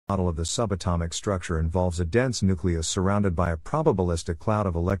model of the subatomic structure involves a dense nucleus surrounded by a probabilistic cloud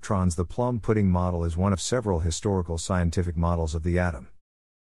of electrons. The Plum pudding model is one of several historical scientific models of the atom.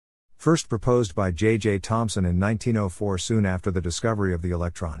 First proposed by J. Thomson in 1904, soon after the discovery of the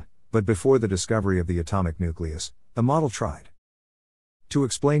electron, but before the discovery of the atomic nucleus, the model tried to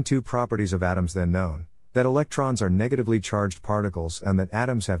explain two properties of atoms then known, that electrons are negatively charged particles and that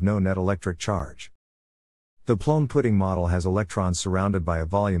atoms have no net electric charge. The Plum pudding model has electrons surrounded by a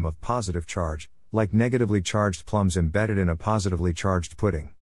volume of positive charge, like negatively charged plums embedded in a positively charged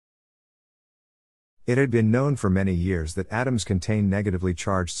pudding. It had been known for many years that atoms contain negatively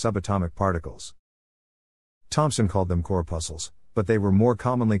charged subatomic particles. Thomson called them corpuscles, but they were more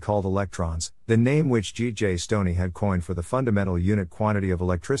commonly called electrons, the name which G. Stoney had coined for the fundamental unit quantity of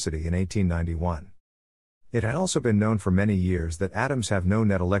electricity in 1891. It had also been known for many years that atoms have no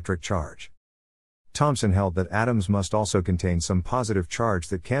net electric charge. Thomson held that atoms must also contain some positive charge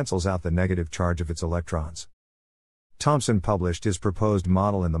that cancels out the negative charge of its electrons. Thomson published his proposed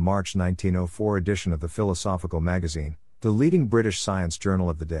model in the March 1904 edition of the Philosophical Magazine, the leading British science journal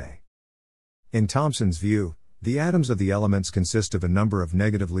of the day. In Thomson's view, the atoms of the elements consist of a number of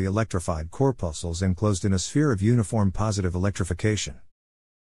negatively electrified corpuscles enclosed in a sphere of uniform positive electrification.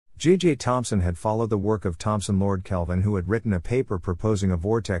 J. Thomson had followed the work of Thomson Lord Kelvin, who had written a paper proposing a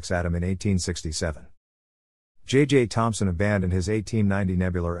vortex atom in 1867. J. Thomson abandoned his 1890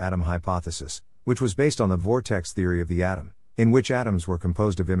 nebular atom hypothesis, which was based on the vortex theory of the atom, in which atoms were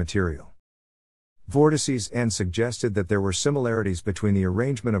composed of immaterial vortices, and suggested that there were similarities between the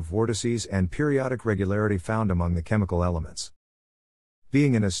arrangement of vortices and periodic regularity found among the chemical elements.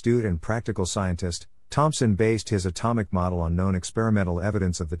 Being an astute and practical scientist, Thomson based his atomic model on known experimental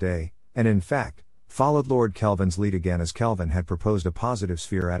evidence of the day, and in fact, followed Lord Kelvin's lead again, as Kelvin had proposed a positive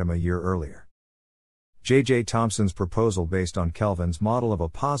sphere atom a year earlier. J. Thomson's proposal based on Kelvin's model of a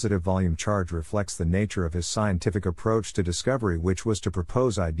positive volume charge reflects the nature of his scientific approach to discovery, which was to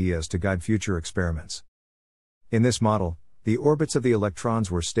propose ideas to guide future experiments. In this model, the orbits of the electrons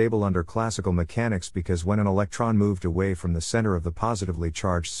were stable under classical mechanics because when an electron moved away from the center of the positively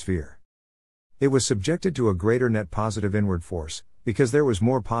charged sphere, it was subjected to a greater net positive inward force, because there was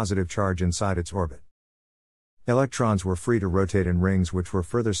more positive charge inside its orbit. Electrons were free to rotate in rings which were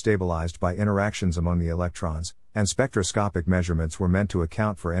further stabilized by interactions among the electrons, and spectroscopic measurements were meant to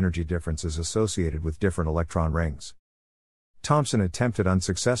account for energy differences associated with different electron rings. Thomson attempted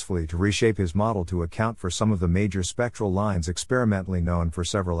unsuccessfully to reshape his model to account for some of the major spectral lines experimentally known for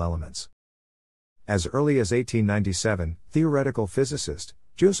several elements. As early as 1897, theoretical physicist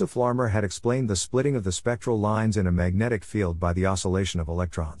Joseph Larmor had explained the splitting of the spectral lines in a magnetic field by the oscillation of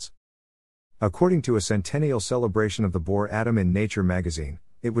electrons. According to a centennial celebration of the Bohr atom in Nature magazine,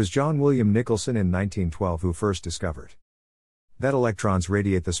 it was John William Nicholson in 1912 who first discovered that electrons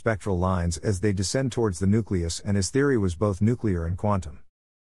radiate the spectral lines as they descend towards the nucleus, and his theory was both nuclear and quantum.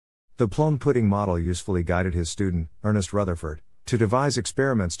 The Plum pudding model usefully guided his student, Ernest Rutherford, to devise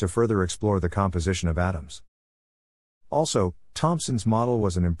experiments to further explore the composition of atoms. Also, Thomson's model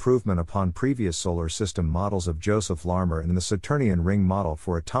was an improvement upon previous solar system models of Joseph Larmor and the Saturnian ring model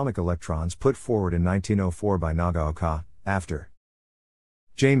for atomic electrons put forward in 1904 by Nagaoka, after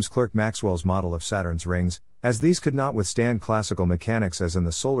James Clerk Maxwell's model of Saturn's rings. As these could not withstand classical mechanics as in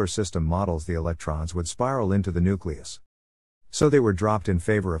the solar system models, the electrons would spiral into the nucleus. So they were dropped in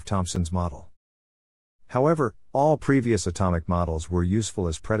favor of Thomson's model. However, all previous atomic models were useful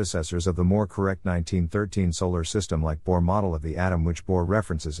as predecessors of the more correct 1913 solar system like Bohr model of the atom, which Bohr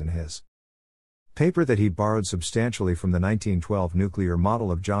references in his paper that he borrowed substantially from the 1912 nuclear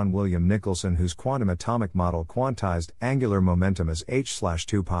model of John William Nicholson, whose quantum atomic model quantized angular momentum as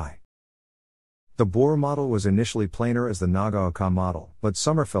h/2 pi. The Bohr model was initially planar as the Nagaoka model, but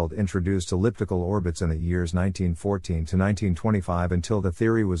Sommerfeld introduced elliptical orbits in the years 1914 to 1925 until the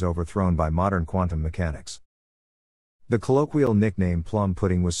theory was overthrown by modern quantum mechanics. The colloquial nickname plum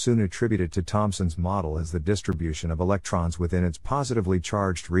pudding was soon attributed to Thomson's model, as the distribution of electrons within its positively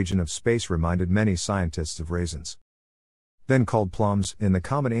charged region of space reminded many scientists of raisins, then called plums, in the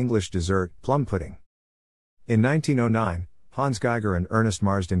common English dessert, plum pudding. In 1909, Hans Geiger and Ernest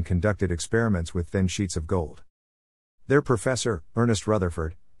Marsden conducted experiments with thin sheets of gold. Their professor, Ernest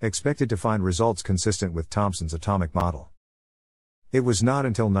Rutherford, expected to find results consistent with Thomson's atomic model. It was not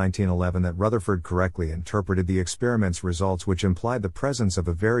until 1911 that Rutherford correctly interpreted the experiment's results, which implied the presence of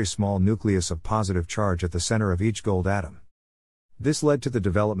a very small nucleus of positive charge at the center of each gold atom. This led to the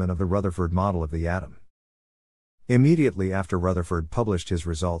development of the Rutherford model of the atom. Immediately after Rutherford published his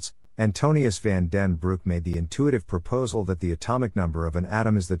results, Antonius van den Broek made the intuitive proposal that the atomic number of an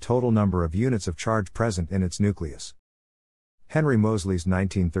atom is the total number of units of charge present in its nucleus. Henry Moseley's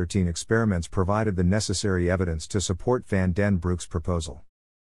 1913 experiments provided the necessary evidence to support van den Broek's proposal.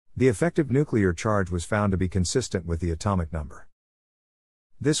 The effective nuclear charge was found to be consistent with the atomic number.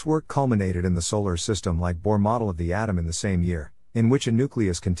 This work culminated in the solar system-like Bohr model of the atom in the same year, in which a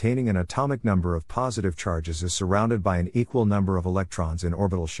nucleus containing an atomic number of positive charges is surrounded by an equal number of electrons in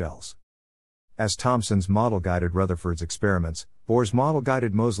orbital shells. As Thomson's model guided Rutherford's experiments, Bohr's model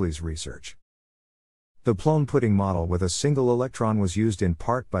guided Moseley's research. The Plum pudding model with a single electron was used in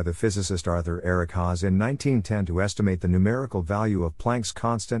part by the physicist Arthur Eric Haas in 1910 to estimate the numerical value of Planck's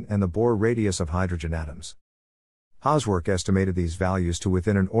constant and the Bohr radius of hydrogen atoms. Haas' work estimated these values to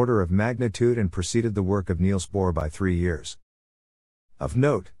within an order of magnitude and preceded the work of Niels Bohr by 3 years. Of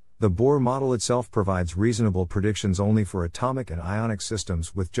note, the Bohr model itself provides reasonable predictions only for atomic and ionic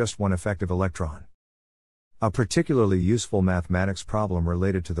systems with just one effective electron. A particularly useful mathematics problem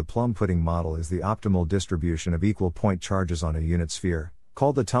related to the Plum pudding model is the optimal distribution of equal point charges on a unit sphere,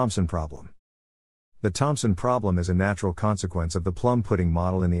 called the Thomson problem. The Thomson problem is a natural consequence of the Plum pudding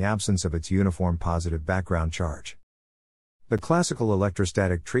model in the absence of its uniform positive background charge. The classical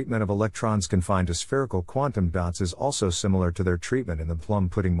electrostatic treatment of electrons confined to spherical quantum dots is also similar to their treatment in the Plum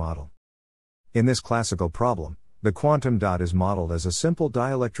pudding model. In this classical problem, the quantum dot is modeled as a simple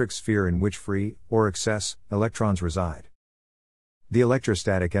dielectric sphere in which free, or excess, electrons reside. The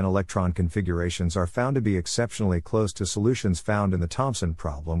electrostatic and electron configurations are found to be exceptionally close to solutions found in the Thomson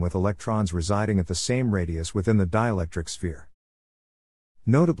problem with electrons residing at the same radius within the dielectric sphere.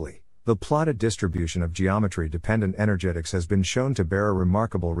 Notably, the plotted distribution of geometry-dependent energetics has been shown to bear a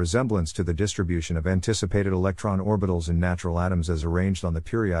remarkable resemblance to the distribution of anticipated electron orbitals in natural atoms as arranged on the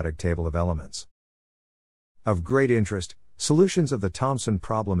periodic table of elements. Of great interest, solutions of the Thomson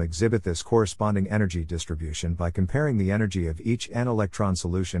problem exhibit this corresponding energy distribution by comparing the energy of each n-electron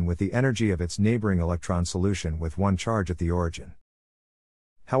solution with the energy of its neighboring electron solution with one charge at the origin.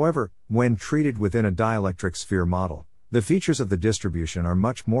 However, when treated within a dielectric sphere model, the features of the distribution are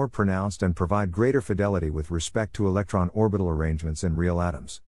much more pronounced and provide greater fidelity with respect to electron orbital arrangements in real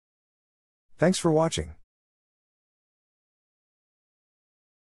atoms. Thanks for watching.